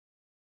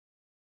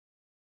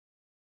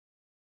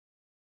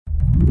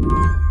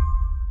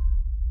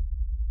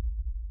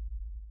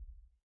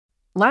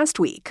Last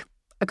week,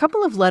 a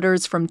couple of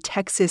letters from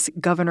Texas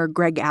Governor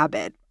Greg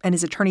Abbott and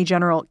his Attorney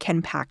General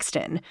Ken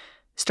Paxton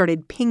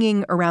started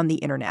pinging around the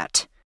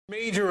internet.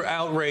 Major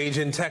outrage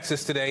in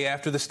Texas today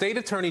after the state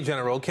attorney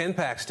general, Ken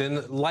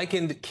Paxton,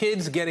 likened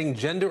kids getting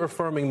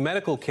gender-affirming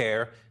medical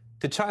care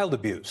to child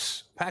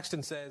abuse.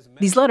 Paxton says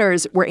these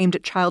letters were aimed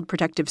at Child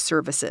Protective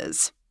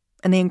Services,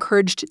 and they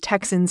encouraged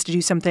Texans to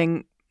do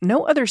something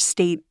no other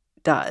state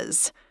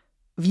does: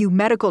 view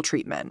medical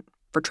treatment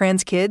for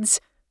trans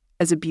kids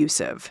as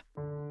abusive.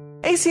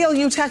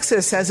 ACLU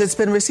Texas says it's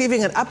been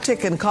receiving an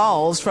uptick in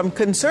calls from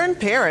concerned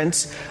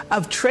parents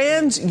of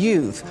trans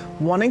youth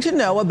wanting to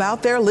know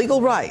about their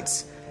legal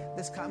rights.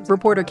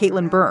 Reporter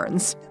Caitlin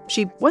Burns,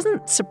 she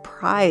wasn't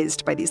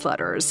surprised by these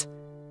letters,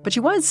 but she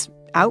was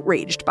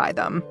outraged by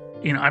them.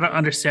 I don't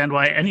understand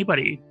why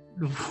anybody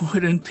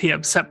wouldn't be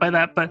upset by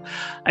that, but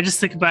I just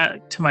think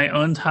back to my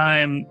own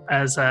time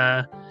as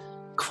a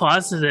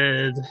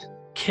closeted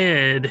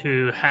kid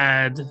who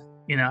had,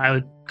 I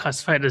would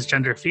classify it as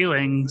gender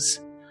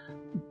feelings,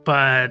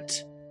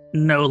 but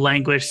no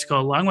language to go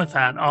along with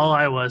that. All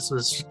I was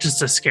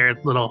just a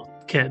scared little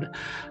kid.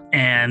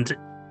 And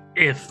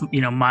if,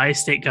 my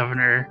state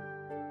governor,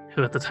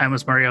 who at the time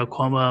was Mario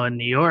Cuomo in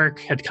New York,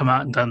 had come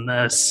out and done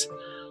this,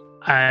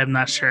 I'm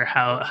not sure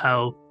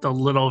how the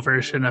little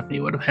version of me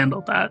would have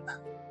handled that.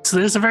 So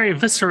there's a very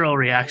visceral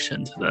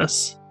reaction to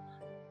this.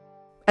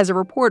 As a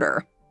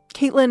reporter,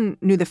 Caitlin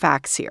knew the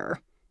facts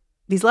here.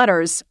 These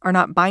letters are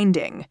not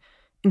binding.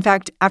 In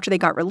fact, after they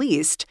got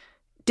released,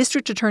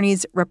 district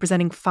attorneys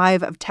representing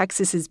 5 of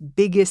Texas's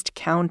biggest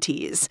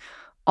counties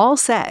all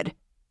said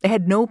they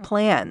had no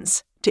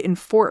plans to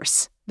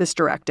enforce this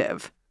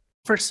directive.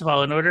 First of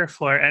all, in order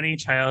for any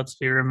child to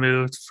be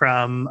removed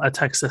from a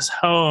Texas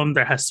home,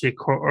 there has to be a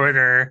court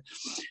order,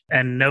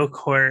 and no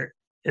court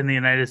in the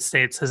United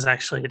States has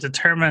actually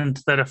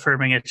determined that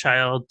affirming a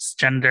child's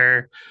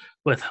gender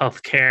with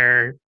health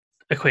care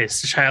equates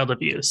to child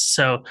abuse.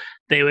 So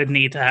they would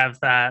need to have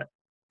that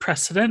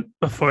precedent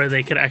before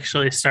they could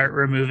actually start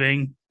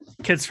removing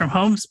kids from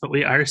homes. But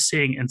we are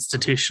seeing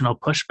institutional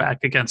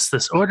pushback against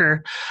this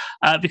order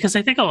because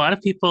I think a lot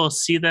of people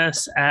see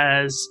this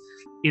as,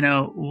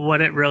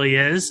 what it really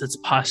is. It's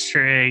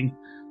posturing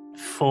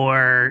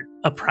for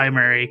a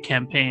primary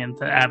campaign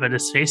that Abbott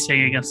is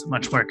facing against a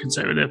much more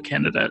conservative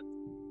candidate.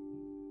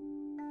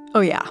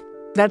 Oh, yeah.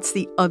 That's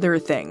the other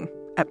thing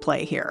at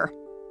play here.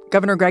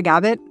 Governor Greg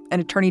Abbott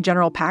and Attorney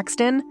General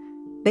Paxton,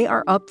 they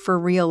are up for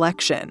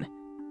re-election.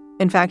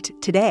 In fact,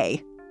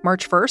 today,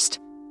 March 1st,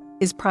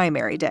 is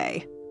primary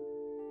day.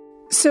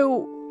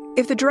 So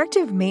if the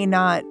directive may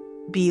not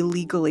be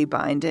legally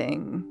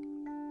binding,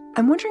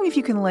 I'm wondering if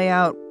you can lay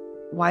out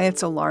why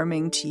it's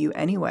alarming to you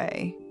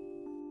anyway.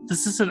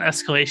 This is an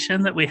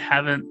escalation that we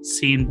haven't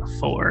seen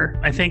before.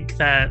 I think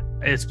that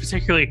it's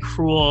particularly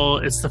cruel.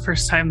 It's the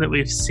first time that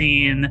we've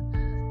seen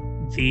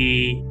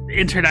the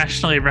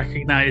internationally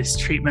recognized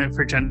treatment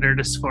for gender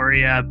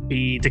dysphoria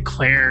be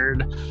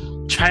declared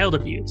child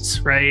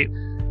abuse, right?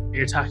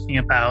 You're talking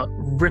about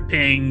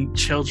ripping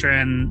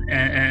children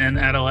and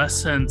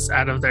adolescents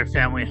out of their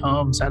family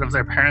homes, out of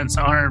their parents'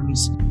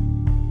 arms.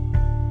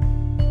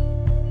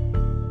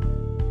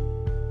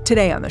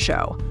 Today on the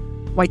show,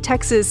 why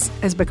Texas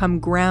has become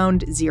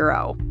ground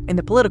zero in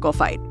the political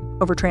fight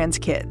over trans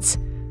kids.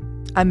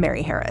 I'm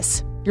Mary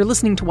Harris. You're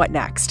listening to What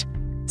Next?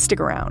 Stick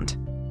around.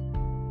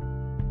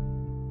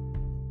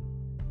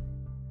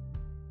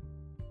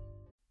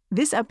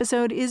 This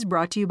episode is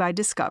brought to you by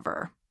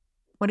Discover.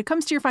 When it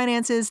comes to your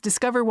finances,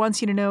 Discover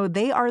wants you to know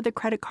they are the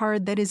credit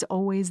card that is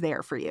always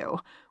there for you.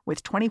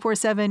 With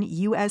 24/7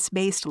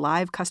 U.S.-based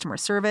live customer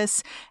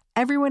service,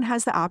 everyone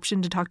has the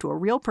option to talk to a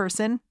real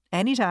person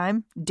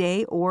anytime,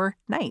 day or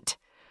night.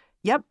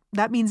 Yep,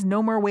 that means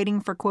no more waiting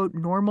for, quote,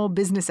 normal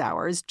business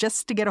hours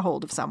just to get a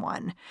hold of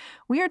someone.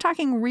 We are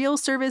talking real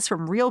service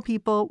from real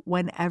people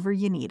whenever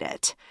you need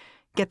it.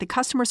 Get the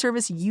customer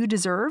service you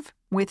deserve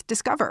with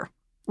Discover.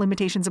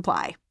 Limitations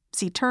apply.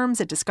 See terms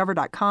at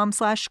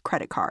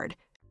discover.com/creditcard.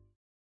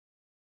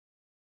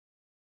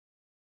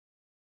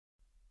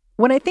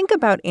 When I think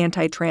about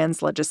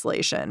anti-trans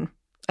legislation,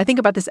 I think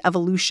about this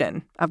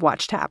evolution I've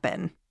watched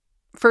happen.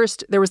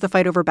 First, there was the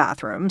fight over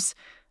bathrooms.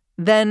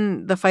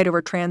 Then the fight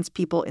over trans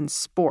people in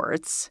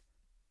sports.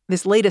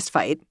 This latest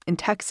fight in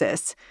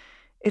Texas,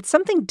 it's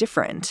something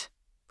different.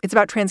 It's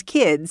about trans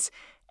kids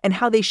and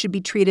how they should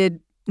be treated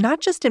not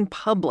just in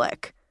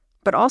public,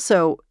 but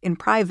also in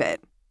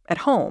private, at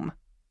home,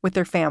 with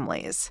their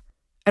families.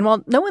 And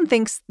while no one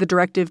thinks the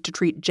directive to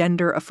treat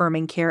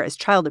gender-affirming care as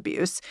child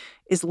abuse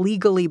is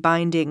legally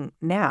binding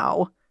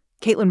now,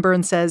 Caitlin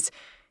Burns says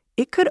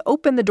it could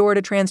open the door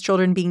to trans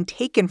children being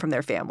taken from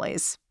their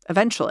families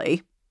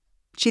eventually.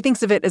 She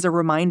thinks of it as a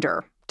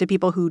reminder to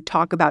people who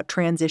talk about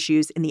trans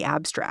issues in the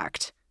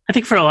abstract. I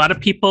think for a lot of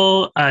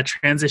people,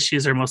 trans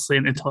issues are mostly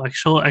an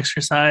intellectual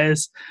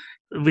exercise.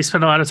 we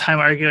spend a lot of time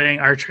arguing,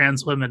 are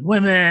trans women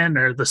women,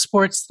 or the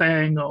sports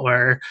thing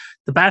or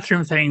the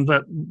bathroom thing,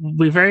 but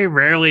we very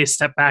rarely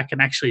step back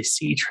and actually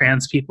see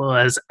trans people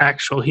as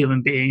actual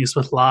human beings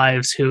with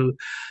lives who,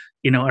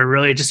 are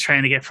really just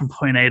trying to get from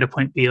point A to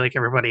point B like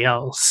everybody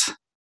else.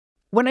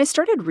 When I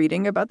started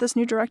reading about this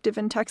new directive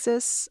in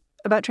Texas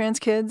about trans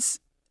kids,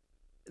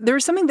 there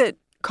was something that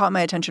caught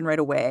my attention right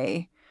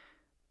away,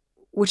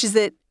 which is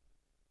that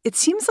it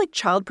seems like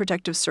Child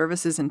Protective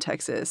Services in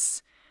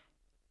Texas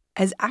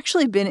has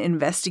actually been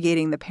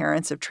investigating the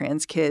parents of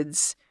trans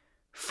kids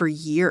for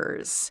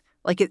years.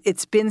 Like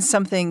it's been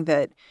something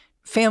that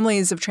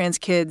families of trans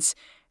kids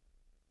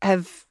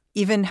have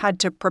even had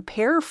to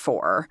prepare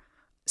for.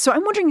 So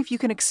I'm wondering if you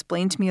can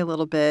explain to me a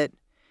little bit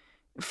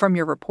from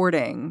your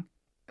reporting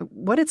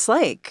what it's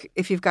like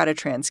if you've got a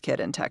trans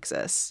kid in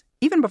Texas,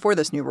 even before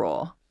this new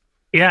rule.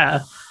 Yeah,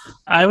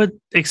 I would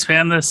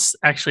expand this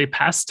actually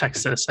past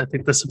Texas. I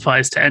think this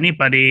applies to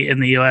anybody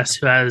in the U.S.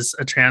 who has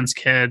a trans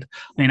kid.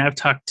 I mean, I've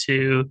talked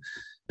to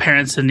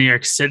parents in New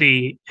York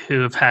City who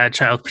have had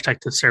Child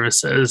Protective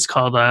Services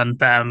called on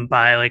them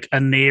by like a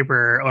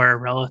neighbor or a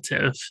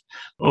relative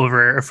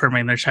over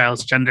affirming their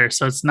child's gender.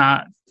 So it's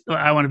not,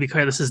 I want to be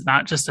clear, this is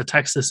not just a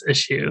Texas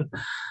issue.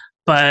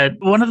 But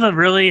one of the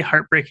really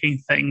heartbreaking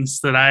things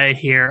that I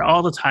hear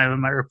all the time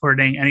in my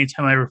reporting,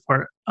 anytime I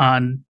report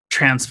on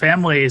trans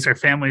families or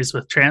families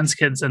with trans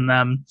kids in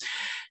them,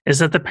 is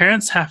that the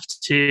parents have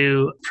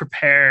to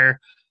prepare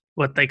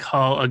what they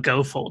call a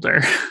go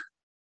folder.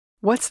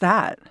 What's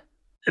that?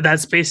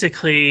 That's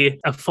basically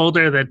a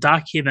folder that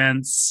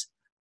documents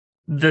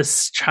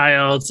this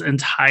child's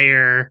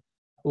entire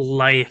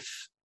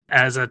life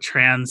as a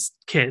trans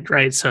kid,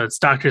 right? So it's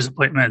doctor's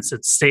appointments,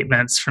 it's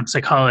statements from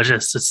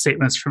psychologists, it's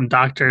statements from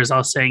doctors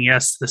all saying,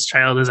 yes, this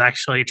child is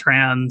actually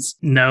trans.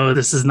 No,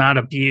 this is not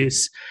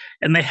abuse.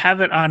 And they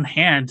have it on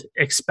hand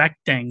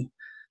expecting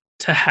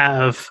to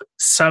have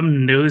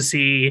some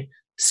nosy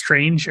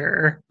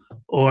stranger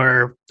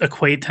or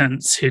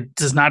acquaintance who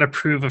does not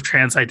approve of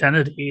trans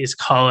identities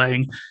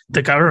calling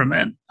the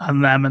government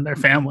on them and their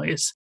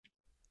families.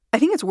 I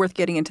think it's worth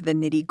getting into the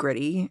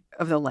nitty-gritty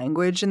of the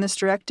language in this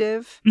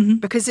directive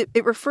because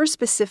it refers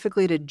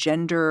specifically to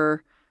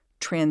gender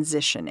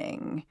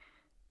transitioning.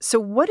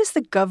 So what does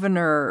the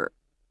governor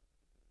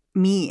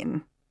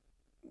mean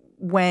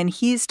when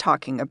he's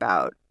talking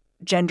about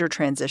gender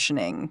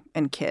transitioning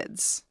and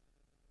kids?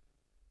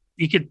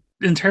 You could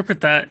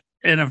interpret that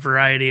in a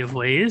variety of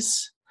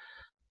ways.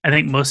 I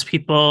think most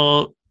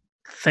people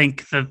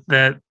think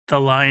that the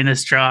line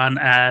is drawn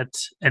at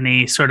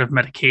any sort of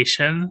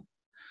medication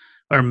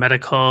or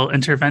medical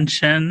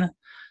intervention.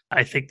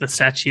 I think the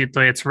statute,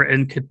 the way it's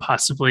written, could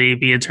possibly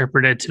be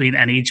interpreted to mean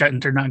any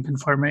gender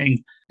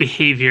nonconforming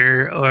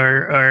behavior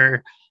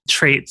or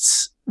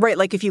traits. Right,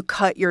 like if you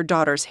cut your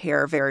daughter's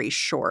hair very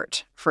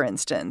short, for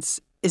instance,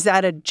 is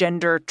that a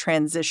gender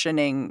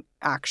transitioning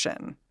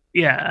action?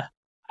 Yeah.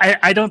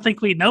 I don't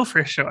think we know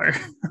for sure,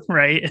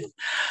 right?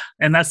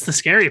 And that's the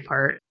scary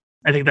part.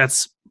 I think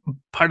that's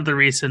part of the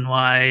reason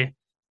why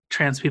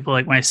trans people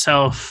like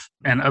myself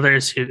and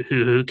others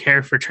who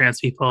care for trans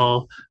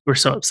people were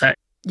so upset.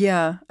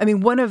 Yeah. I mean,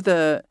 one of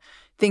the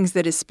things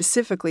that is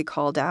specifically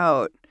called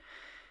out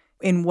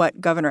in what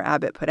Governor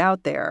Abbott put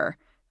out there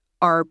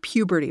are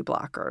puberty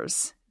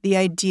blockers. The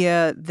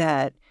idea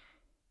that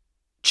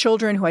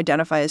children who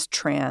identify as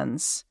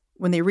trans,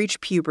 when they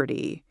reach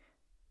puberty,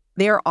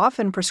 they are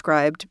often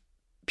prescribed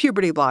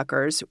puberty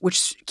blockers,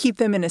 which keep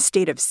them in a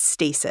state of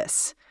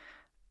stasis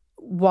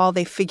while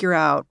they figure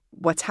out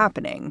what's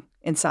happening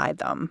inside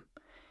them.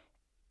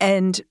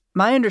 And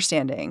my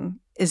understanding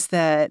is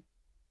that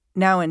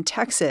now in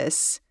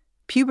Texas,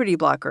 puberty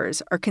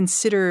blockers are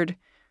considered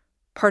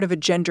part of a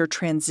gender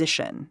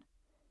transition.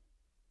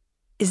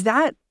 Is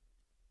that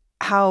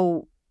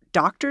how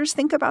doctors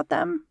think about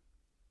them?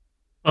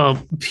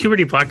 Well,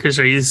 puberty blockers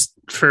are used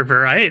for a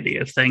variety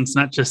of things,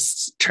 not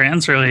just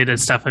trans-related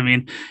stuff. I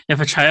mean, if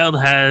a child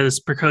has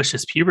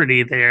precocious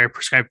puberty, they are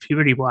prescribed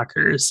puberty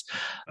blockers.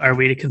 Are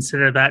we to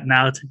consider that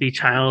now to be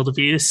child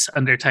abuse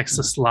under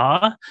Texas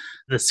law?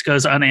 This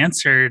goes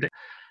unanswered.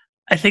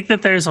 I think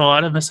that there's a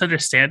lot of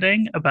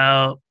misunderstanding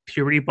about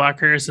puberty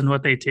blockers and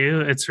what they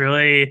do. It's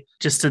really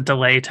just a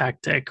delay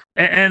tactic.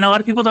 And a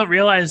lot of people don't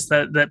realize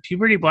that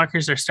puberty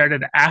blockers are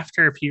started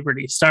after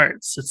puberty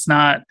starts. It's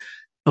not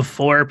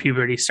before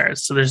puberty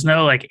starts. So there's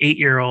no like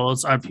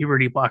 8-year-olds on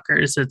puberty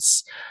blockers.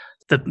 It's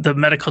the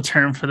medical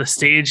term for the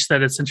stage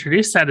that it's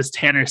introduced at is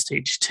Tanner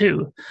stage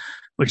 2,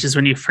 which is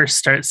when you first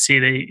start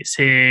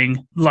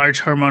seeing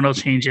large hormonal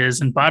changes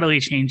and bodily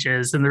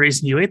changes. And the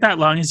reason you wait that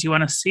long is you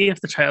want to see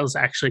if the child is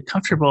actually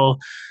comfortable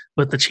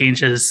with the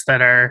changes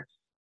that are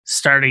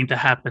starting to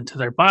happen to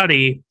their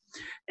body.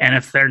 And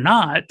if they're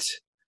not,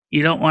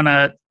 you don't want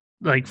to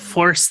like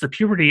force the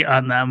puberty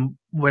on them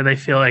where they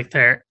feel like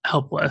they're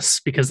helpless,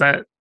 because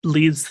that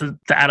leads the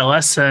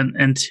adolescent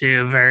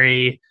into a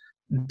very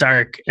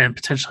dark and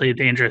potentially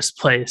dangerous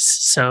place.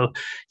 So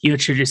you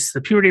introduce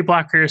the puberty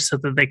blockers so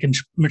that they can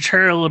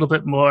mature a little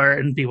bit more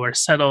and be more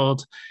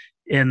settled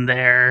in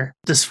their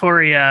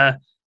dysphoria.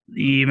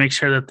 you make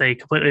sure that they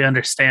completely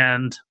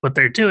understand what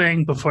they're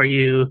doing before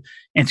you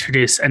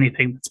introduce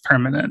anything that's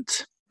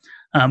permanent.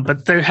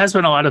 But there has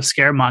been a lot of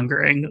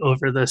scaremongering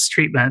over this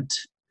treatment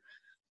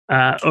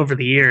over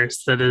the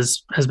years that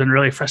has been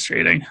really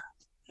frustrating.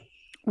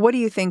 What do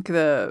you think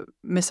the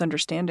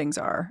misunderstandings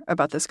are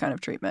about this kind of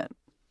treatment?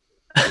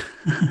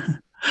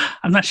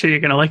 I'm not sure you're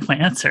going to like my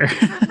answer.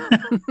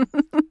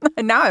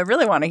 Now I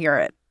really want to hear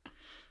it.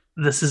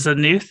 This is a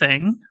new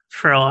thing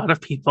for a lot of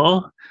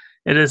people.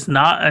 It is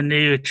not a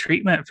new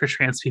treatment for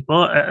trans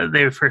people.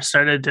 They first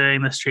started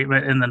doing this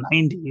treatment in the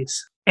 90s.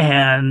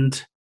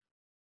 And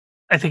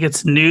I think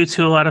it's new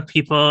to a lot of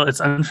people.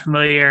 It's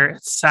unfamiliar.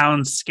 It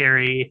sounds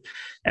scary.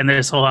 And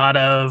there's a lot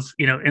of,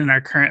 in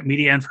our current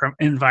media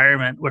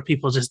environment where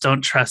people just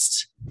don't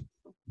trust.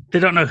 They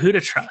don't know who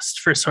to trust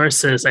for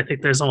sources. I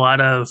think there's a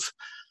lot of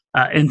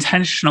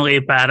intentionally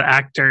bad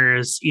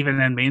actors, even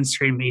in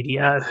mainstream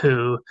media,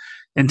 who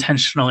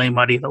intentionally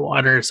muddy the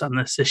waters on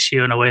this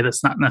issue in a way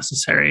that's not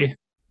necessary.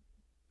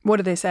 What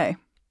do they say?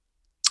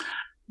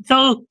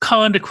 They'll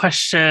call into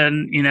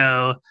question,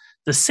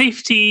 the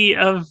safety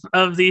of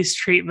these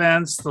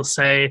treatments. They'll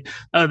say,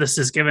 oh, this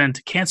is given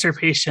to cancer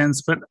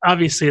patients, but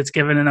obviously it's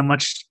given in a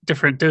much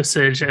different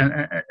dosage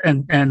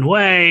and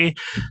way.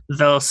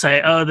 They'll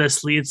say, oh,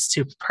 this leads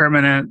to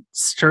permanent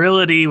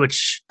sterility,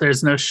 which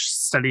there's no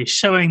study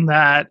showing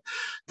that.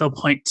 They'll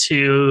point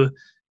to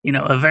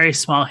a very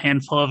small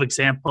handful of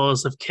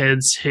examples of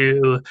kids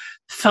who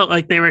felt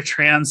like they were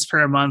trans for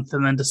a month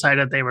and then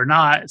decided they were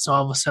not. So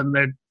all of a sudden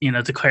they're,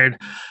 declared,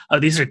 oh,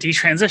 these are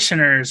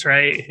detransitioners,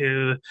 right?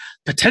 Who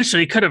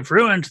potentially could have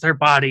ruined their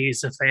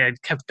bodies if they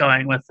had kept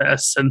going with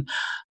this. And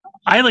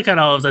I look at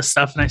all of this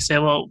stuff and I say,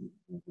 well,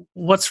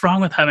 what's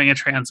wrong with having a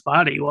trans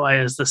body?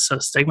 Why is this so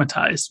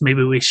stigmatized?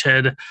 Maybe we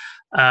should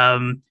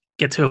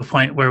get to a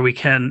point where we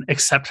can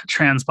accept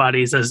trans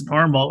bodies as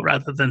normal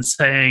rather than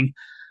saying,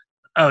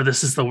 oh,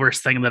 this is the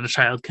worst thing that a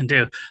child can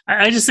do.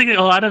 I just think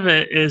a lot of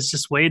it is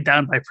just weighed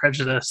down by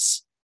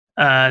prejudice,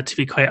 to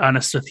be quite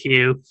honest with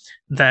you,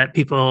 that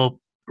people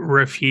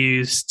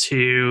refuse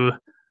to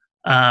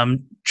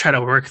try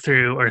to work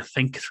through or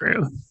think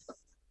through.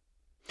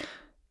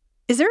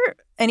 Is there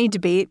any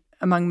debate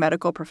among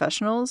medical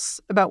professionals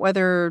about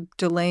whether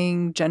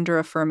delaying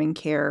gender-affirming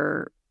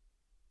care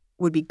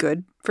would be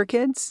good for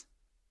kids?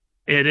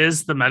 It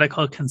is the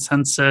medical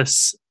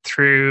consensus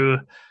through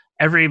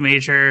every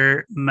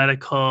major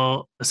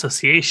medical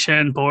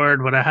association,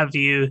 board, what have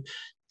you,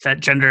 that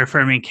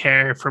gender-affirming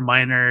care for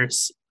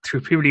minors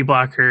through puberty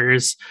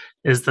blockers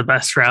is the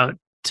best route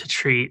to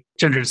treat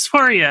gender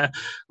dysphoria.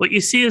 What you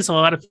see is a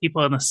lot of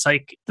people in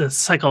the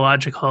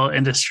psychological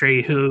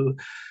industry who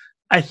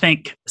I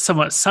think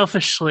somewhat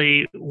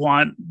selfishly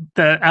want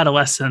the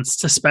adolescents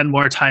to spend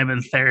more time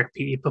in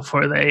therapy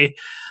before they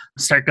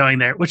start going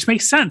there, which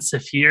makes sense.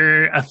 If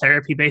you're a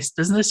therapy-based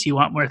business, you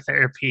want more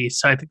therapy.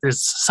 So I think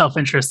there's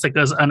self-interest that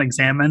goes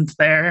unexamined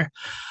there.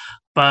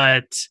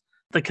 But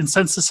the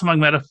consensus among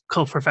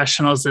medical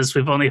professionals is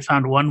we've only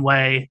found one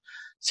way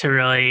to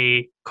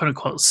really, quote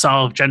unquote,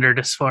 solve gender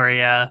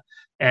dysphoria,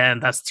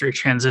 and that's through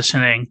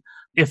transitioning.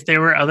 If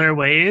there were other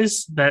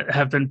ways that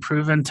have been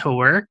proven to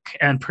work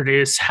and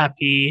produce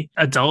happy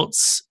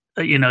adults,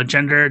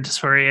 gender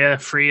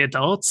dysphoria-free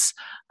adults,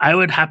 I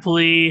would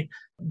happily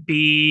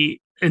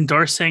be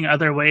endorsing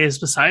other ways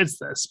besides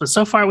this. But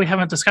so far, we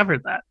haven't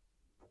discovered that.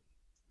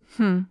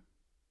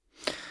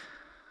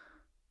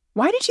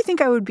 Why did you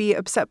think I would be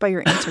upset by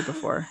your answer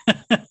before?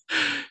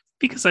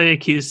 Because I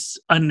accuse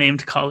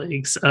unnamed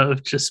colleagues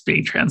of just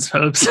being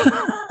transphobes.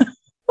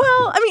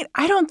 Well, I mean,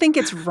 I don't think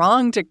it's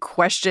wrong to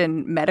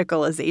question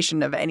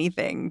medicalization of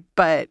anything,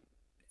 but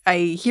I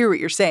hear what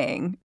you're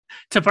saying.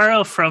 To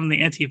borrow from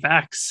the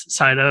anti-vax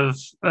side of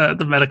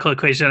the medical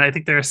equation, I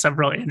think there are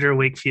several Andrew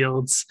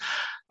Wakefields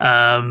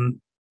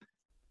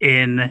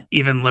in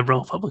even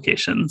liberal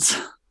publications.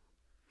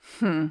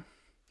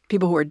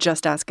 People who are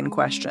just asking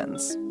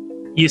questions.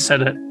 You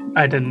said it.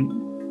 I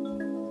didn't.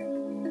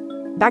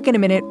 Back in a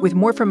minute with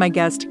more from my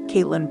guest,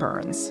 Caitlin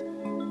Burns.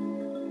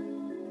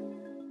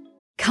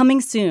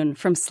 Coming soon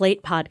from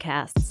Slate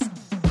Podcasts.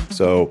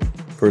 So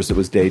first it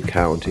was Dade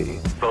County.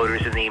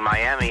 Voters in the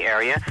Miami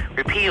area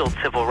repealed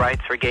civil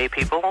rights for gay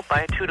people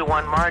by a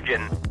 2-to-1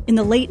 margin. In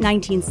the late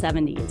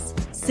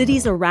 1970s,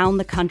 cities around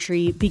the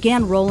country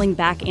began rolling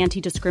back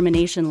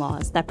anti-discrimination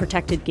laws that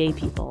protected gay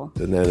people.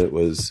 And then it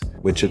was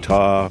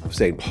Wichita,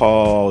 St.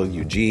 Paul,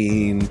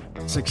 Eugene.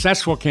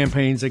 Successful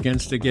campaigns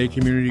against the gay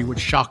community, which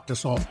shocked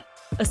us all.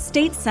 A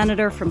state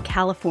senator from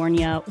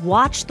California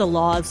watched the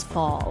laws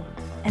fall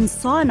and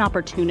saw an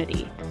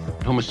opportunity.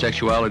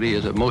 Homosexuality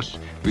is a most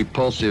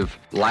repulsive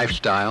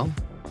lifestyle.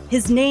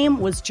 His name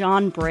was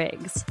John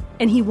Briggs,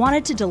 and he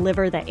wanted to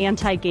deliver the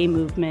anti-gay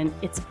movement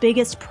its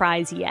biggest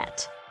prize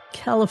yet.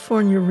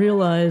 California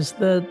realized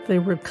that they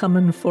were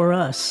coming for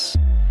us.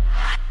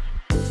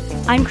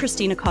 I'm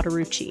Christina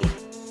Cauterucci.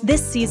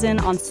 This season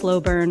on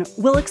Slow Burn,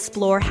 we'll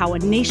explore how a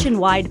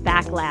nationwide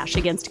backlash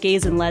against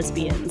gays and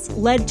lesbians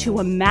led to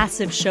a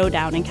massive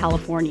showdown in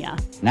California.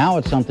 Now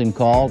it's something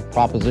called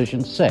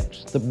Proposition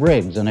 6, the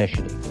Briggs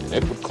Initiative.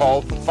 It would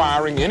call for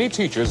firing any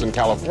teachers in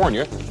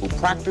California who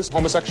practice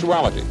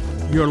homosexuality.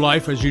 Your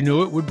life as you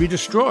knew it would be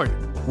destroyed.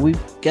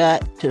 We've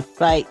got to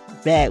fight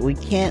back. We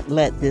can't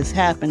let this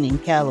happen in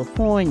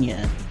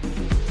California.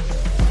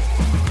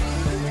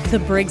 The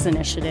Briggs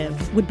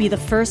Initiative would be the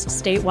first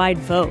statewide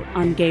vote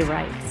on gay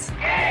rights.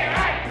 Gay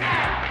rights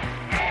now!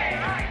 Gay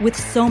rights! With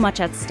so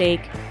much at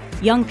stake,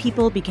 young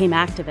people became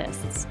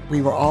activists.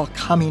 We were all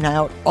coming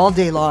out all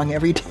day long,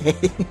 every day.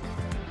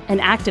 And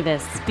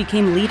activists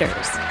became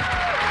leaders.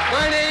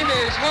 My name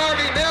is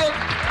Harvey Milk,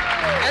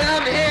 and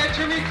I'm here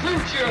to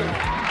recruit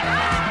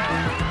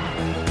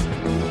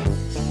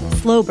you.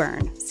 Slow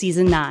Burn,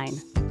 Season 9,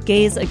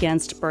 Gays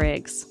Against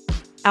Briggs.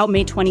 Out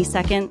May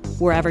 22nd,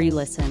 wherever you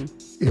listen.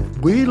 If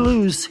we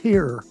lose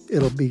here,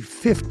 it'll be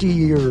 50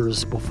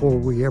 years before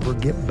we ever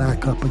get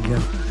back up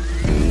again.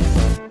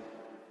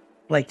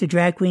 Like the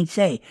drag queens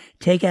say,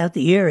 take out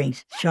the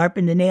earrings,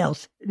 sharpen the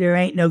nails. There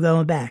ain't no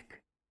going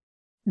back.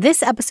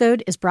 This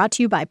episode is brought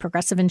to you by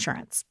Progressive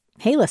Insurance.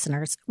 Hey,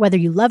 listeners, whether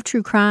you love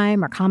true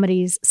crime or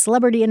comedies,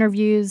 celebrity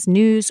interviews,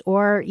 news,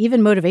 or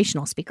even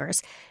motivational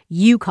speakers,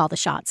 you call the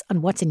shots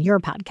on what's in your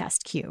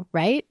podcast queue,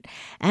 right?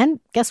 And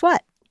guess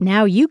what?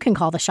 Now you can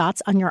call the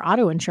shots on your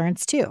auto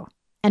insurance, too.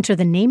 Enter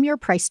the Name Your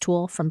Price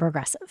tool from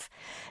Progressive.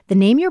 The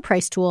Name Your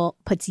Price tool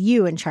puts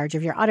you in charge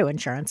of your auto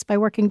insurance by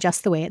working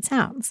just the way it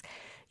sounds.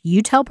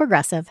 You tell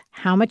Progressive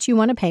how much you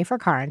want to pay for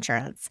car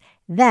insurance.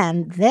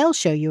 Then they'll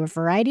show you a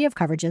variety of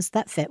coverages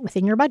that fit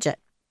within your budget,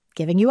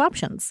 giving you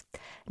options.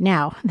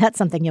 Now, that's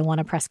something you'll want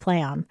to press play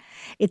on.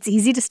 It's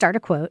easy to start a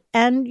quote,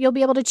 and you'll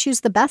be able to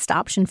choose the best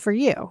option for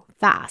you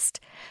fast.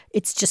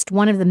 It's just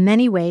one of the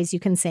many ways you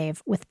can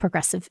save with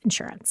Progressive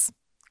Insurance.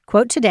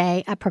 Quote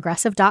today at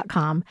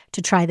Progressive.com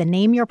to try the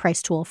Name Your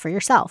Price tool for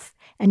yourself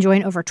and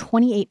join over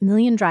 28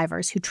 million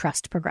drivers who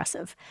trust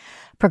Progressive.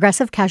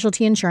 Progressive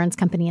Casualty Insurance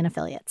Company and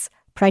Affiliates.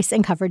 Price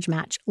and coverage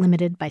match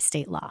limited by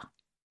state law.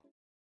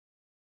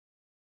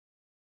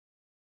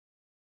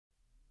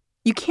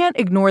 You can't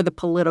ignore the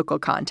political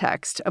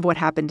context of what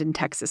happened in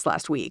Texas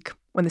last week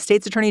when the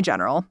state's attorney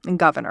general and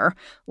governor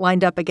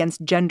lined up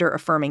against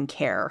gender-affirming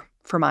care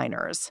for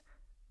minors.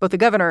 Both the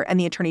governor and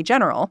the attorney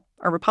general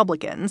are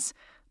Republicans.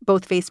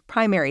 Both face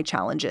primary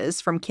challenges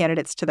from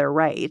candidates to their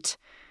right.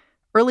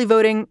 Early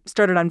voting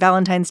started on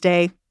Valentine's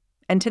Day,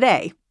 and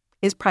today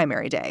is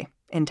primary day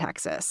in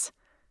Texas.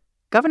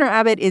 Governor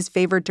Abbott is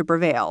favored to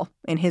prevail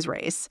in his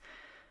race,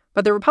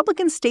 but the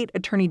Republican state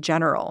attorney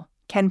general,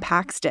 Ken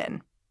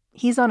Paxton,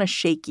 he's on a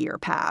shakier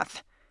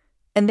path.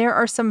 And there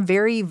are some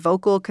very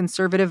vocal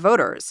conservative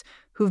voters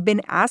who've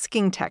been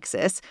asking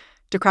Texas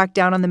to crack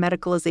down on the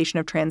medicalization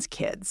of trans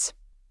kids,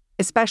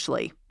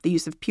 especially the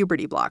use of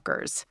puberty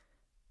blockers.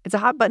 It's a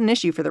hot-button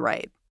issue for the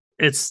right.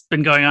 It's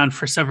been going on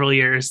for several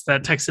years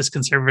that Texas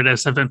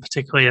conservatives have been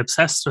particularly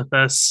obsessed with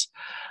this.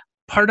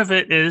 Part of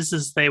it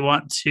is they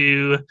want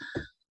to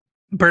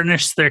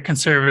burnish their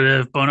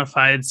conservative bona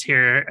fides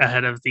here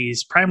ahead of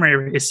these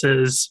primary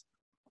races.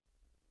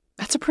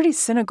 That's a pretty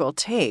cynical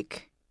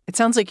take. It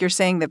sounds like you're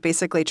saying that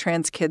basically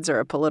trans kids are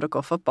a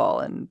political football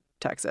in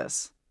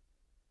Texas.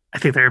 I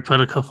think they're a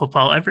political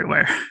football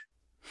everywhere.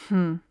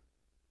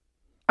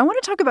 I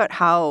want to talk about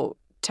how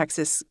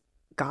Texas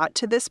got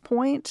to this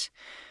point.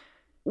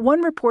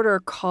 One reporter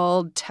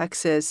called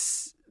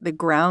Texas the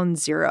ground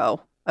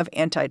zero of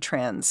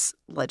anti-trans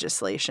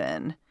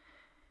legislation.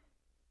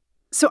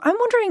 So I'm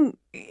wondering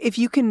if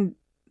you can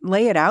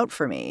lay it out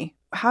for me.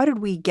 How did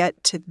we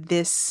get to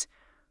this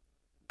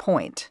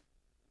point?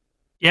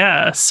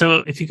 Yeah,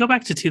 so if you go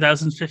back to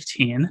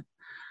 2015,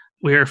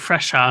 we were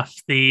fresh off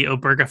the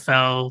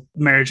Obergefell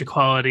marriage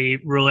equality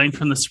ruling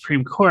from the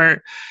Supreme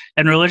Court,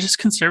 and religious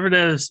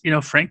conservatives,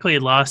 frankly,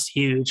 lost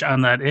huge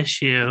on that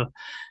issue.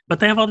 But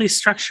they have all these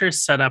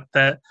structures set up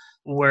that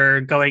were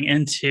going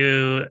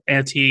into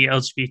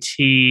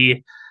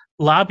anti-LGBT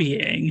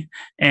lobbying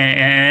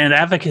and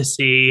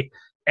advocacy,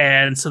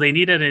 and so they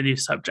needed a new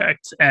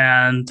subject.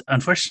 And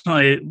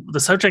unfortunately, the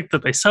subject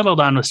that they settled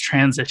on was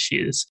trans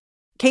issues.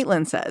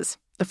 Caitlin says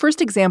the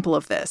first example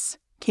of this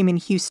came in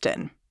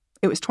Houston.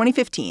 It was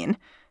 2015.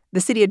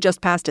 The city had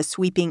just passed a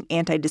sweeping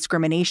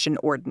anti-discrimination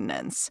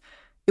ordinance.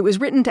 It was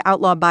written to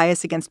outlaw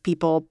bias against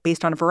people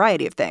based on a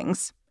variety of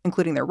things,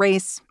 including their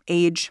race,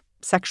 age,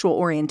 sexual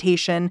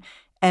orientation,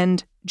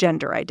 and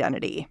gender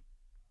identity.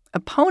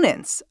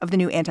 Opponents of the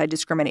new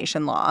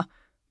anti-discrimination law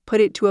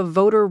put it to a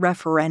voter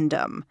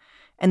referendum,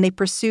 and they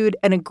pursued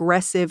an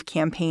aggressive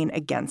campaign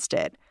against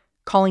it,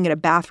 calling it a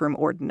bathroom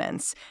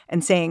ordinance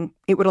and saying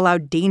it would allow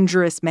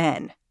dangerous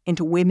men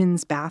into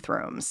women's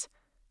bathrooms.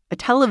 A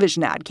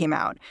television ad came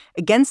out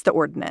against the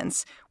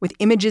ordinance with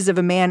images of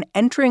a man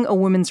entering a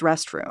women's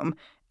restroom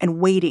and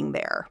waiting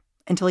there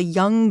until a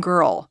young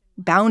girl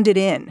bounded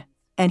in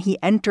and he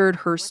entered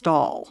her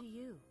stall.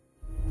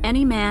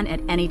 Any man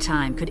at any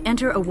time could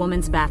enter a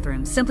woman's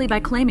bathroom simply by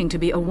claiming to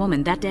be a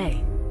woman that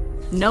day.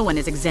 No one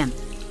is exempt.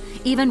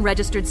 Even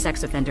registered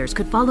sex offenders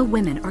could follow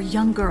women or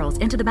young girls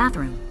into the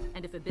bathroom.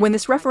 When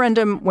this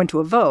referendum went to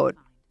a vote,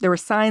 there were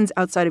signs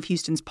outside of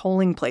Houston's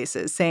polling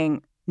places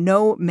saying,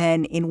 "No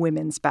men in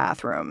women's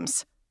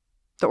bathrooms."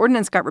 The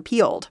ordinance got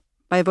repealed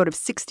by a vote of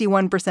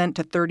 61%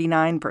 to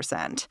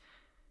 39%.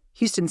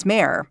 Houston's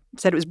mayor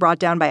said it was brought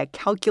down by a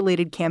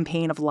calculated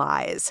campaign of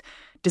lies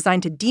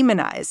designed to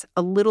demonize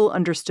a little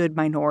understood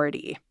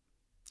minority.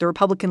 The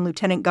Republican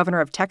lieutenant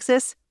governor of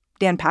Texas,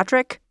 Dan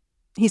Patrick,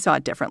 he saw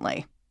it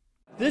differently.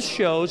 This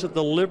shows that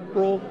the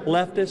liberal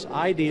leftist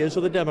ideas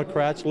of the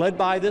Democrats, led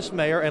by this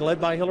mayor and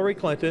led by Hillary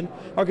Clinton,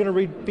 are going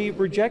to be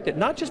rejected,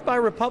 not just by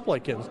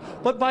Republicans,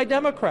 but by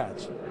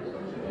Democrats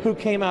who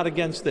came out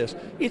against this.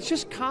 It's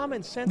just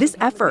common sense. This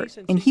effort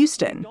in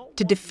Houston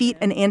to defeat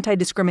an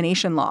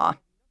anti-discrimination law,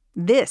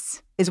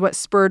 this is what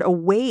spurred a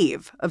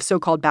wave of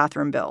so-called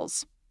bathroom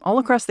bills all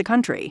across the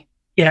country.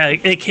 Yeah,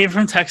 it came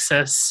from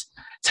Texas.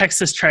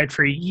 Texas tried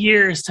for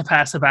years to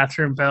pass a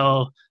bathroom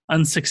bill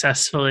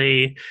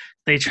unsuccessfully.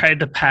 They tried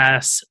to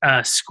pass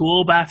a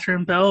school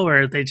bathroom bill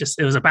where it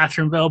was a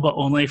bathroom bill, but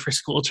only for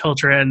school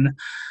children.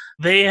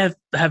 They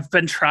have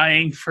been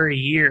trying for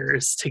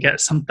years to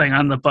get something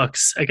on the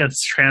books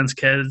against trans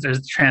kids or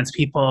trans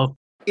people.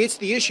 It's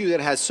the issue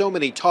that has so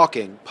many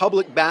talking,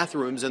 public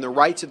bathrooms and the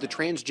rights of the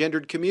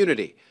transgendered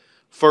community.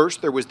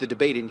 First, there was the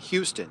debate in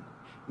Houston.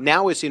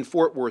 Now it's in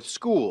Fort Worth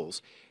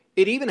schools.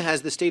 It even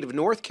has the state of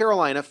North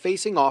Carolina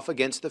facing off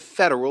against the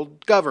federal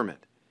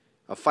government.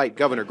 A fight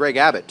Governor Greg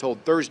Abbott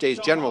told Thursday's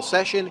general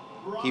session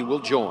he will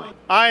join.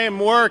 I am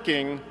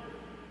working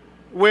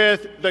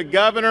with the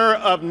governor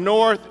of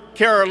North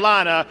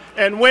Carolina,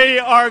 and we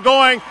are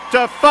going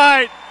to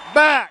fight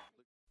back.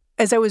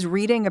 As I was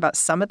reading about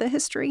some of the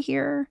history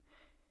here,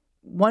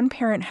 one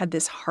parent had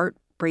this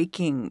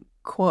heartbreaking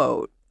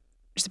quote.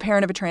 She's a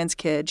parent of a trans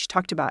kid. She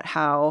talked about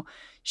how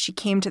she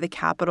came to the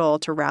Capitol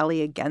to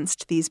rally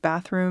against these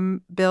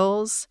bathroom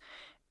bills.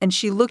 And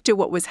she looked at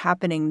what was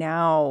happening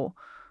now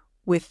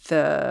with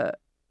the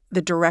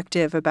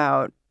directive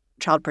about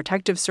child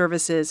protective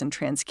services and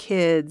trans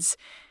kids.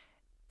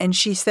 And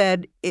she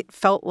said it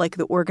felt like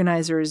the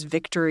organizers'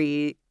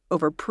 victory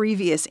over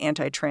previous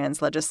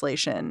anti-trans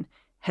legislation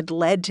had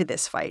led to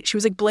this fight. She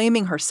was like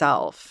blaming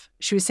herself.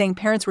 She was saying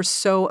parents were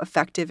so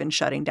effective in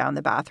shutting down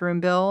the bathroom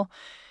bill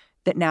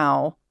that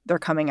now they're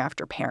coming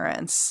after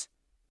parents.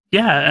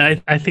 Yeah,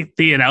 I think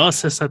the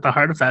analysis at the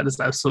heart of that is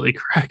absolutely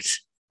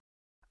correct.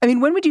 I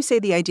mean, when would you say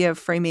the idea of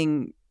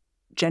framing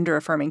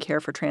gender-affirming care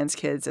for trans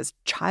kids as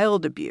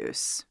child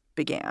abuse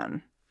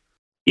began?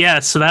 Yeah,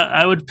 so that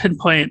I would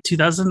pinpoint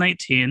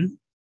 2019.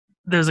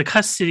 There's a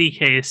custody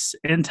case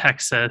in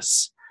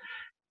Texas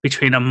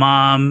between a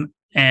mom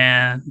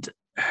and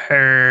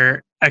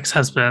her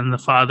ex-husband, the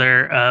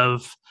father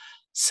of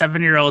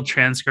 7-year-old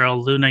trans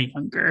girl, Luna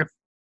Younger.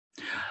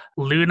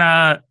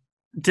 Luna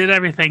did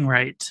everything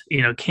right,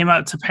 came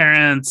out to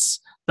parents.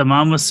 The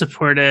mom was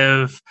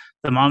supportive.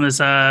 The mom is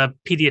a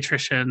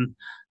pediatrician.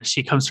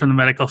 She comes from the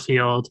medical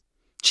field.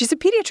 She's a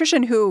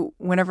pediatrician who,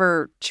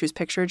 whenever she was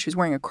pictured, she was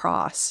wearing a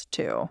cross,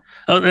 too.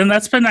 Oh, and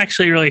that's been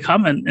actually really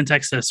common in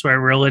Texas, where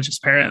religious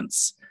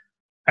parents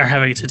are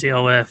having to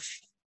deal with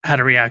how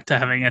to react to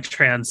having a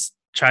trans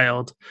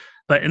child.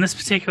 But in this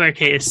particular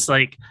case,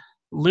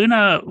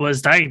 Luna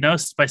was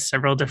diagnosed by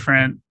several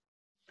different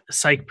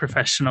psych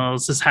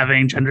professionals as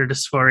having gender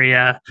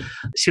dysphoria.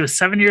 She was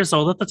 7 years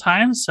old at the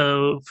time.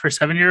 So for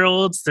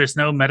 7-year-olds, there's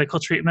no medical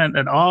treatment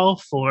at all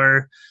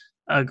for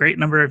a great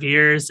number of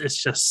years. It's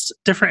just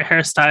different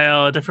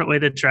hairstyle, a different way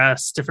to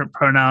dress, different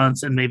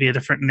pronouns, and maybe a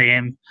different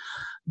name.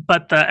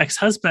 But the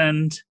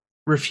ex-husband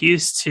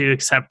refused to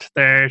accept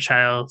their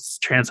child's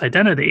trans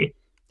identity.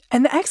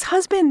 And the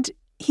ex-husband,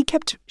 he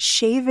kept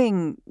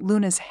shaving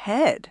Luna's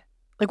head.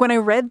 When I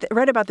read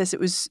about this,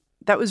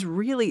 that was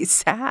really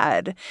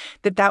sad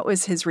that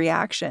was his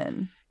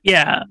reaction.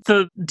 Yeah,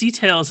 the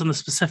details and the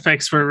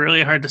specifics were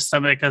really hard to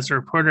stomach as a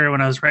reporter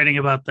when I was writing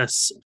about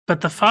this.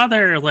 But the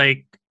father,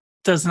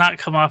 does not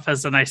come off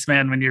as a nice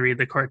man when you read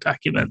the court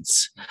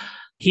documents.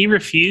 He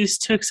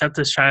refused to accept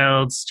his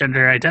child's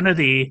gender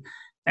identity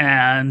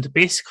and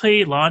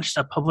basically launched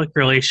a public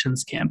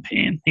relations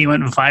campaign. He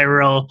went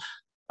viral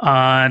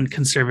on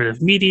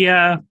conservative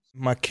media.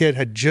 My kid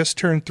had just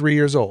turned 3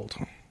 years old.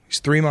 He's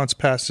 3 months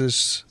past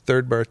his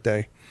 3rd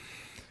birthday.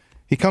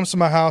 He comes to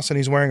my house and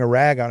he's wearing a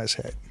rag on his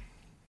head.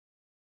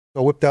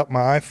 So I whipped out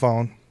my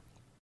iPhone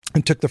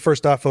and took the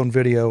first iPhone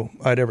video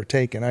I'd ever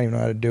taken. I didn't even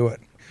know how to do it.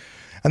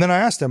 And then I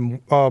asked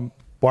him,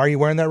 why are you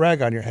wearing that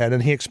rag on your head?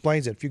 And he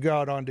explains it. If you go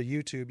out onto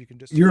YouTube, you can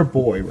just... You're a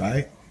boy,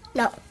 right?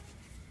 No.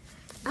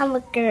 I'm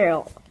a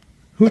girl.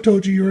 Who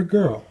told you you were a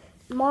girl?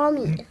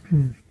 Mommy.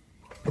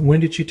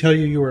 When did she tell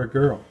you were a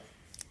girl?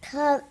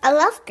 Because I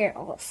love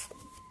girls.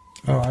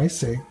 Oh, I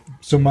see.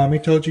 So mommy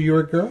told you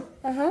were a girl?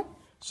 Uh-huh.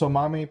 So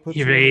mommy put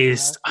you... He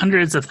raised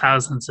hundreds of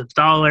thousands of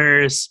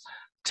dollars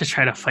to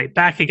try to fight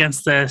back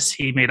against this.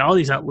 He made all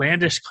these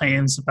outlandish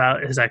claims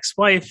about his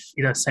ex-wife,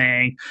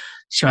 saying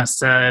she wants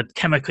to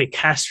chemically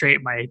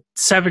castrate my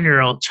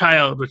 7-year-old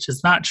child, which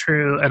is not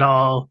true at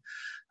all.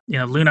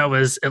 Luna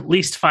was at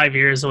least 5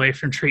 years away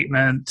from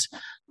treatment.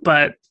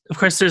 But of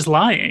course, there's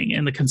lying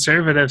in the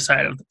conservative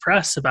side of the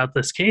press about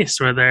this case,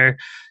 where they're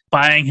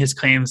buying his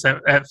claims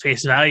at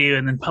face value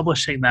and then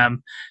publishing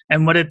them.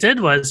 And what it did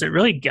was it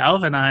really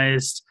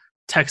galvanized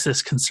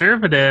Texas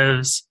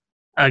conservatives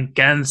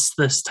against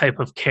this type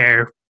of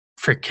care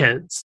for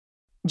kids.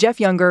 Jeff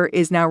Younger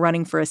is now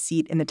running for a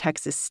seat in the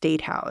Texas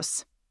State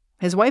House.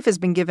 His wife has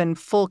been given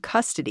full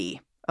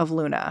custody of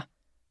Luna,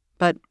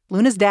 but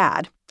Luna's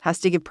dad has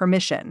to give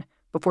permission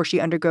before she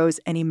undergoes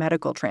any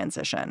medical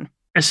transition.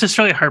 It's just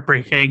really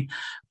heartbreaking.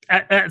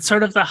 At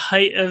sort of the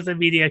height of the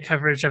media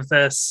coverage of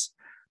this,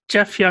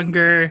 Jeff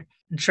Younger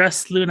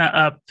dressed Luna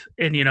up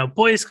in,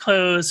 boy's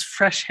clothes,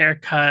 fresh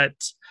haircut,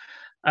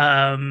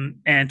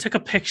 and took a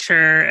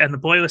picture, and the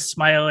boy was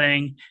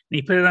smiling, and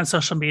he put it on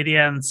social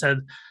media and said,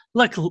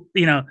 look,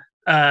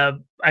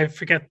 I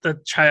forget the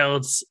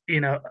child's,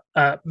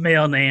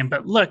 male name,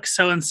 but look,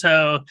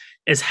 so-and-so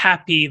is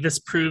happy. This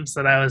proves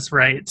that I was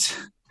right.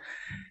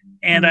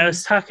 And I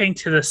was talking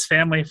to this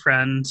family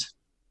friend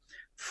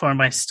for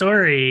my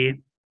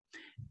story,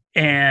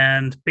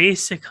 and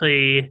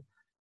basically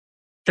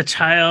the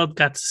child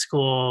got to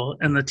school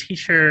and the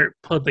teacher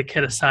pulled the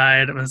kid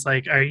aside and was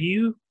like, are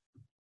you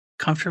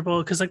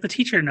comfortable? Because the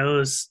teacher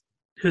knows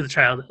who the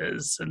child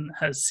is and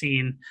has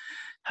seen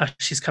how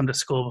she's come to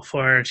school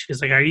before. And she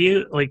was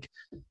like,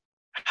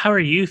 how are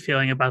you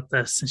feeling about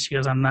this? And she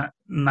goes, I'm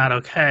not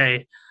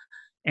okay.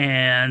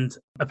 And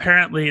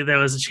apparently there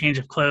was a change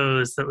of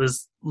clothes that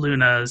was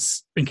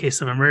Luna's in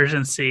case of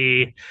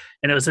emergency,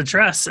 and it was a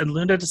dress, and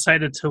Luna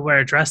decided to wear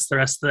a dress the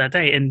rest of that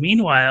day. And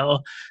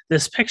meanwhile,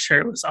 this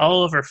picture was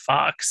all over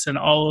Fox and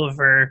all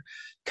over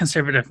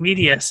conservative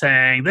media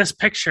saying, this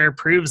picture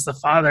proves the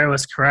father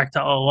was correct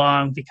all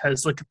along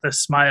because look at this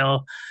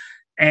smile.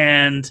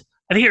 And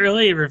I think it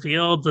really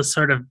revealed the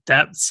sort of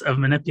depths of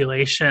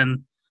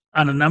manipulation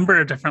on a number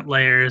of different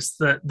layers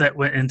that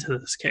went into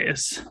this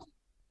case.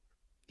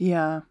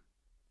 Yeah.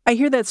 I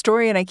hear that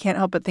story and I can't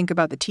help but think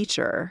about the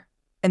teacher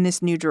and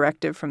this new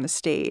directive from the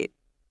state.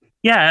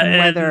 Yeah. And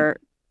whether...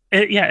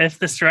 if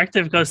this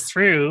directive goes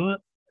through,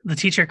 the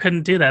teacher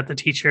couldn't do that. The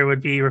teacher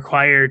would be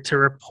required to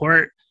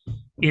report,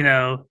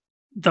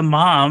 the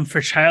mom for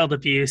child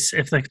abuse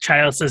if the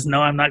child says,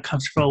 no, I'm not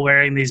comfortable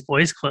wearing these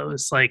boys'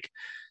 clothes.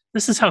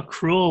 This is how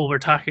cruel we're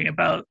talking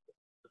about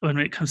when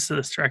it comes to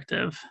this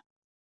directive.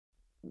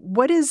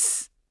 What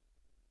is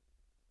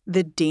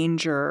the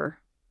danger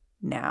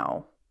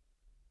now?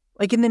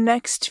 In the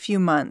next few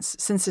months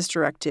since this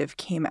directive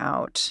came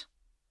out,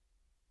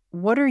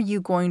 what are you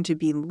going to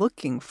be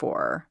looking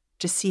for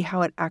to see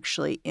how it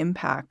actually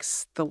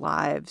impacts the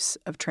lives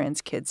of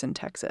trans kids in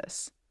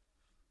Texas?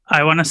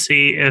 I want to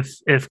see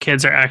if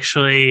kids are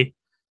actually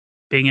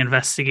being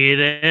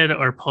investigated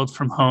or pulled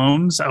from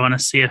homes. I want to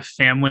see if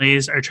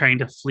families are trying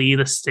to flee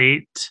the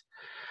state.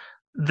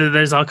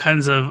 There's all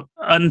kinds of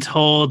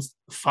untold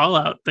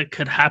fallout that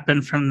could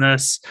happen from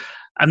this.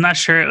 I'm not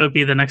sure it would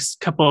be the next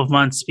couple of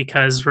months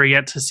because we're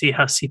yet to see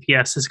how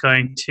CPS is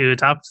going to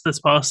adopt this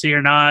policy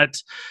or not.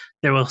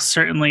 There will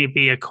certainly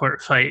be a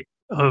court fight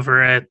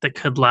over it that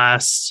could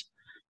last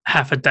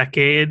half a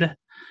decade.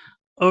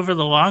 Over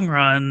the long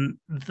run,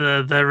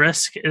 the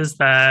risk is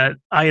that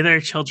either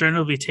children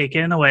will be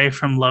taken away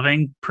from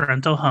loving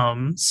parental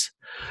homes,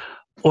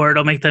 or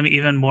it'll make them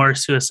even more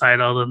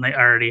suicidal than they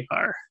already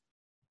are.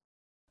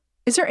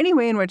 Is there any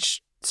way in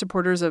which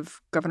supporters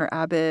of Governor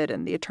Abbott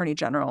and the Attorney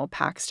General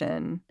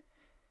Paxton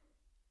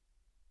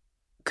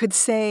could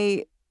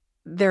say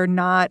they're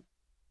not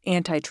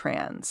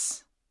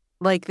anti-trans?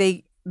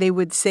 They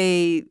would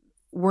say,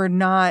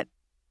 we're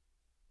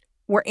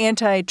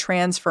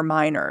anti-trans for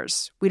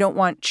minors. We don't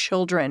want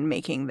children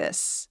making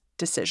this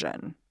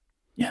decision.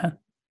 Yeah.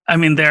 I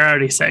mean, they're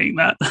already saying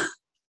that.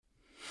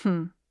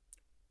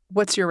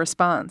 What's your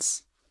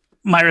response?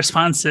 My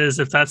response is,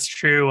 if that's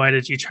true, why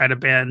did you try to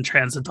ban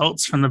trans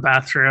adults from the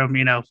bathroom,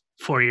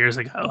 4 years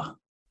ago?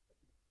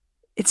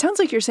 It sounds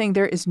like you're saying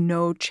there is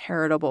no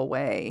charitable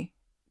way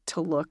to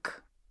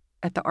look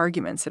at the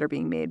arguments that are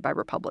being made by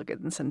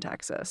Republicans in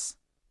Texas.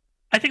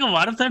 I think a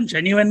lot of them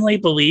genuinely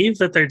believe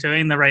that they're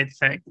doing the right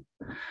thing.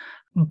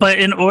 But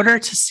in order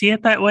to see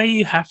it that way,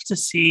 you have to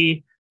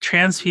see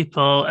trans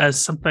people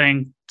as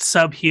something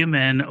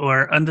subhuman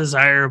or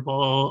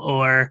undesirable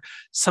or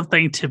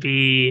something to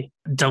be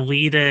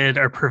deleted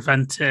or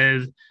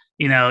prevented.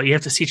 You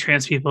have to see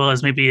trans people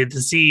as maybe a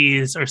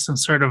disease or some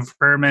sort of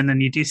vermin.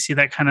 And you do see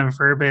that kind of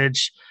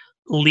verbiage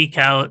leak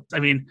out. I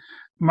mean,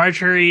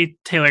 Marjorie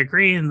Taylor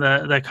Greene,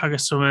 the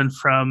congresswoman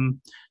from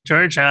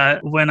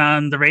Georgia, went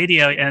on the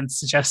radio and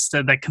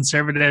suggested that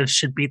conservatives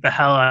should beat the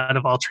hell out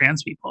of all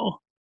trans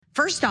people.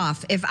 First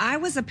off, if I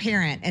was a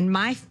parent and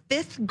my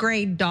 5th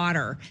grade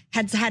daughter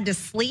had to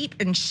sleep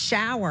and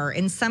shower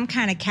in some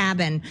kind of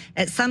cabin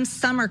at some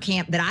summer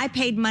camp that I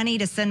paid money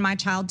to send my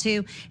child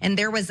to, and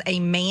there was a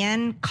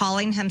man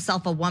calling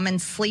himself a woman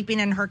sleeping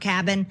in her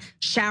cabin,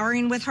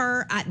 showering with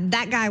her,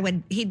 that guy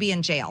he'd be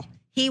in jail.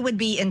 He would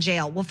be in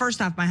jail. Well,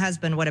 first off, my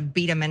husband would have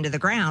beat him into the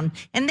ground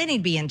and then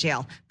he'd be in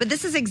jail. But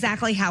this is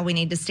exactly how we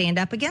need to stand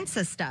up against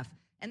this stuff.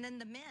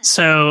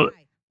 So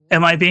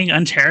am I being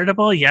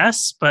uncharitable?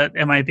 Yes. But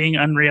am I being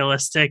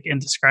unrealistic in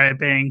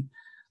describing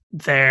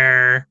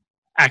their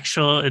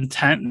actual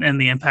intent and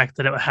the impact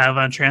that it would have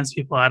on trans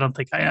people? I don't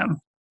think I am.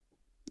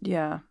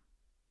 Yeah.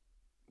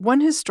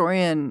 One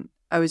historian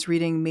I was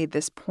reading made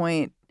this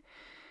point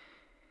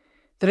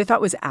that I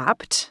thought was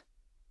apt.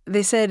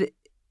 They said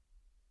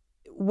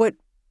what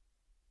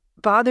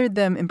bothered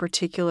them in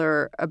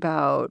particular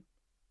about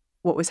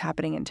what was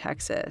happening in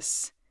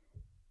Texas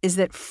is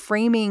that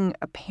framing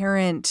a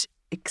parent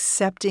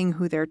accepting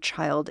who their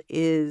child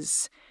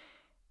is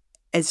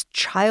as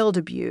child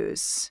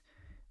abuse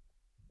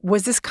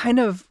was this kind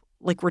of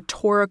like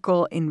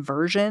rhetorical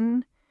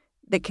inversion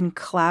that can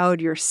cloud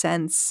your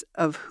sense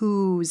of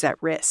who's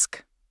at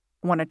risk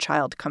when a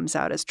child comes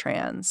out as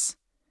trans.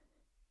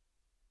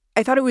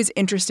 I thought it was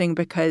interesting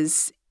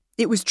because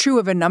it was true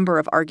of a number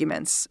of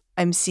arguments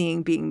I'm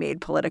seeing being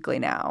made politically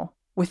now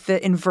with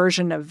the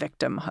inversion of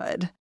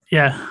victimhood.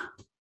 Yeah.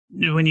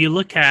 When you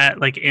look at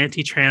like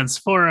anti-trans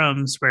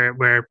forums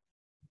where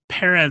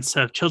parents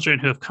of children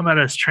who have come out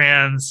as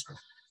trans,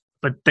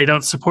 but they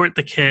don't support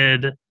the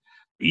kid,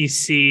 you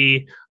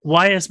see,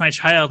 why is my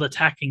child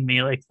attacking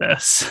me like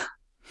this?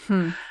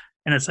 And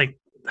it's like,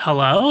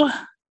 hello?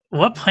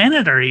 What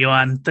planet are you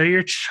on? They're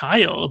your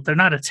child. They're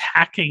not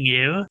attacking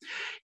you.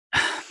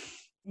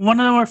 One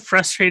of the more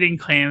frustrating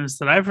claims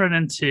that I've run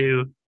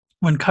into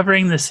when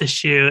covering this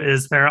issue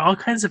is there are all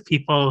kinds of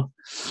people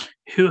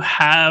who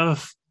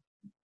have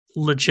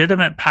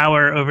legitimate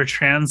power over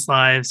trans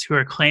lives who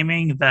are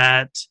claiming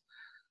that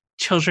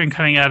children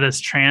coming out as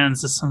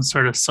trans is some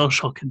sort of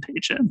social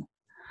contagion.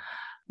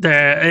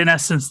 In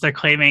essence, they're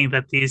claiming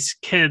that these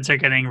kids are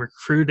getting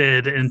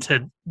recruited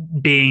into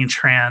being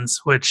trans,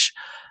 which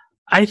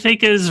I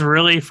think is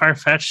really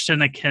far-fetched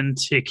and akin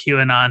to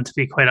QAnon, to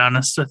be quite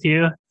honest with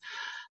you.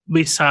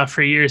 We saw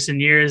for years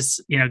and years,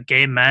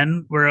 gay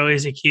men were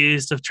always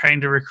accused of trying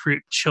to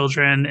recruit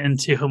children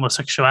into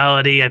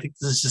homosexuality. I think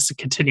this is just a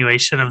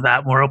continuation of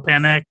that moral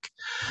panic.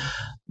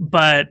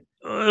 But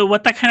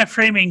what that kind of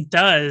framing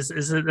does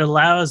is it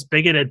allows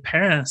bigoted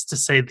parents to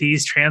say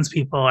these trans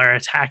people are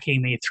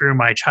attacking me through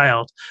my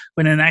child,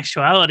 when in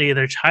actuality,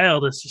 their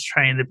child is just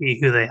trying to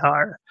be who they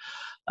are.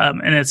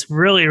 And it's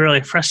really,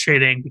 really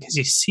frustrating because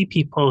you see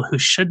people who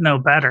should know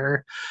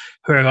better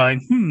who are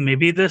going,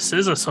 maybe this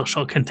is a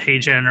social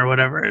contagion or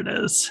whatever it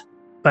is.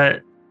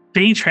 But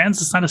being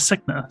trans is not a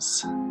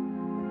sickness.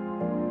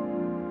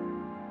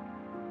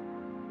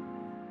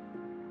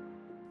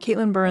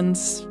 Caitlin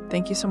Burns,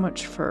 thank you so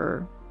much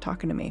for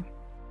talking to me.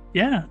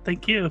 Yeah,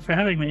 thank you for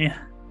having me.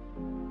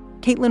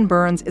 Caitlin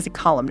Burns is a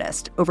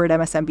columnist over at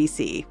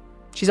MSNBC.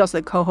 She's also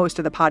the co-host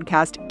of the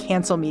podcast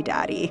Cancel Me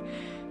Daddy.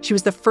 She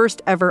was the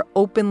first ever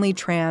openly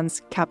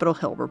trans Capitol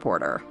Hill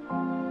reporter.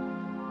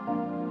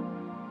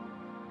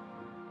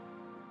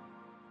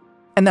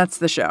 And that's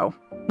the show.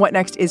 What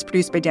Next is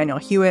produced by Daniel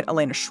Hewitt,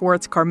 Elena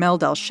Schwartz, Carmel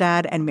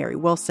Delshad, and Mary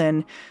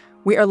Wilson.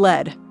 We are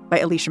led by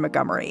Alicia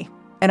Montgomery.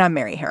 And I'm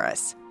Mary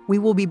Harris. We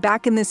will be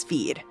back in this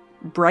feed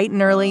bright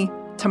and early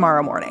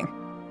tomorrow morning.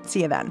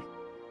 See you then.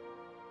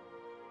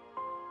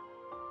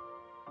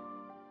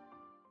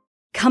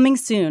 Coming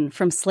soon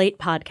from Slate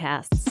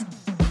Podcasts.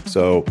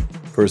 So,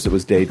 first it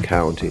was Dade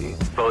County.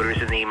 Voters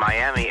in the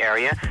Miami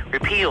area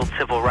repealed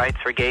civil rights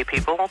for gay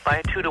people by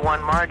a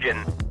 2-to-1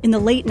 margin. In the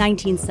late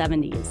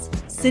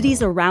 1970s,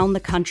 cities around the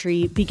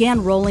country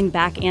began rolling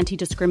back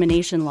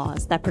anti-discrimination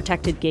laws that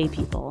protected gay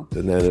people.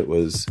 And then it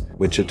was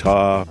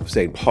Wichita,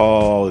 St.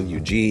 Paul,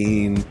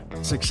 Eugene.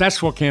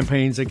 Successful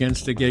campaigns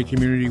against the gay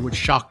community, which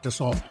shocked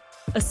us all.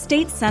 A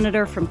state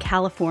senator from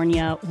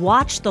California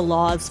watched the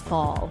laws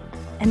fall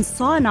and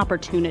saw an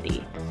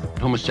opportunity.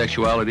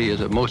 Homosexuality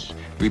is a most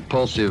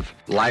repulsive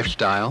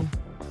lifestyle.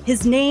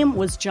 His name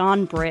was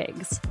John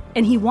Briggs,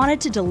 and he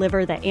wanted to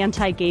deliver the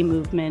anti-gay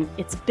movement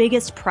its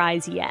biggest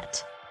prize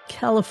yet.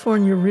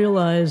 California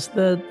realized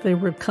that they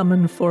were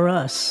coming for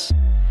us.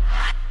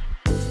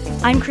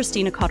 I'm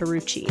Christina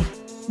Cauterucci.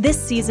 This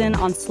season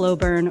on Slow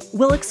Burn,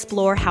 we'll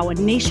explore how a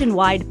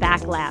nationwide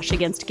backlash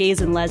against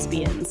gays and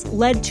lesbians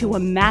led to a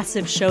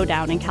massive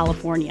showdown in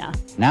California.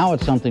 Now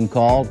it's something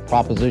called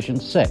Proposition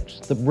 6,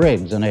 the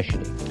Briggs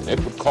Initiative. It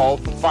would call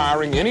for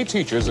firing any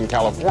teachers in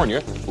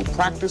California who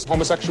practice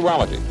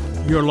homosexuality.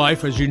 Your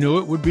life as you knew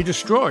it would be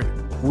destroyed.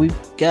 We've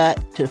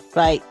got to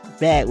fight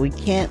back. We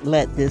can't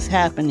let this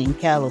happen in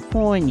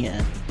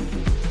California.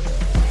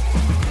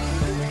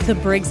 The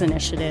Briggs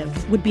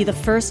Initiative would be the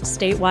first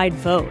statewide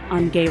vote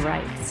on gay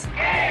rights.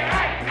 Gay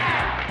rights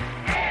now!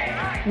 Gay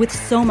rights! With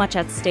so much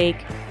at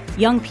stake,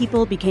 young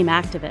people became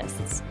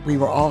activists. We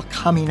were all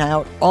coming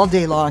out all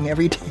day long,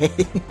 every day.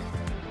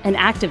 And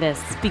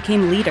activists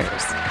became leaders.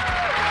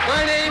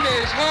 My name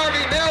is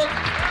Harvey Milk,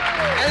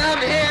 and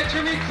I'm here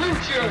to recruit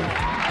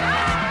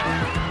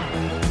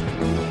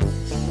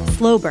you.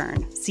 Slow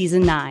Burn,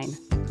 Season 9,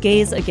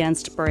 Gays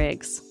Against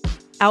Briggs.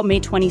 Out May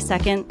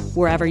 22nd,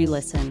 wherever you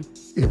listen.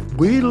 If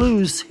we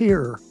lose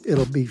here,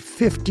 it'll be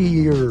 50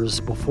 years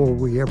before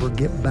we ever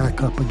get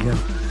back up again.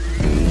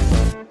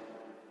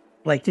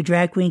 Like the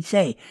drag queens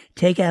say,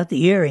 take out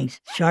the earrings,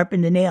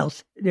 sharpen the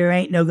nails. There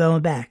ain't no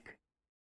going back.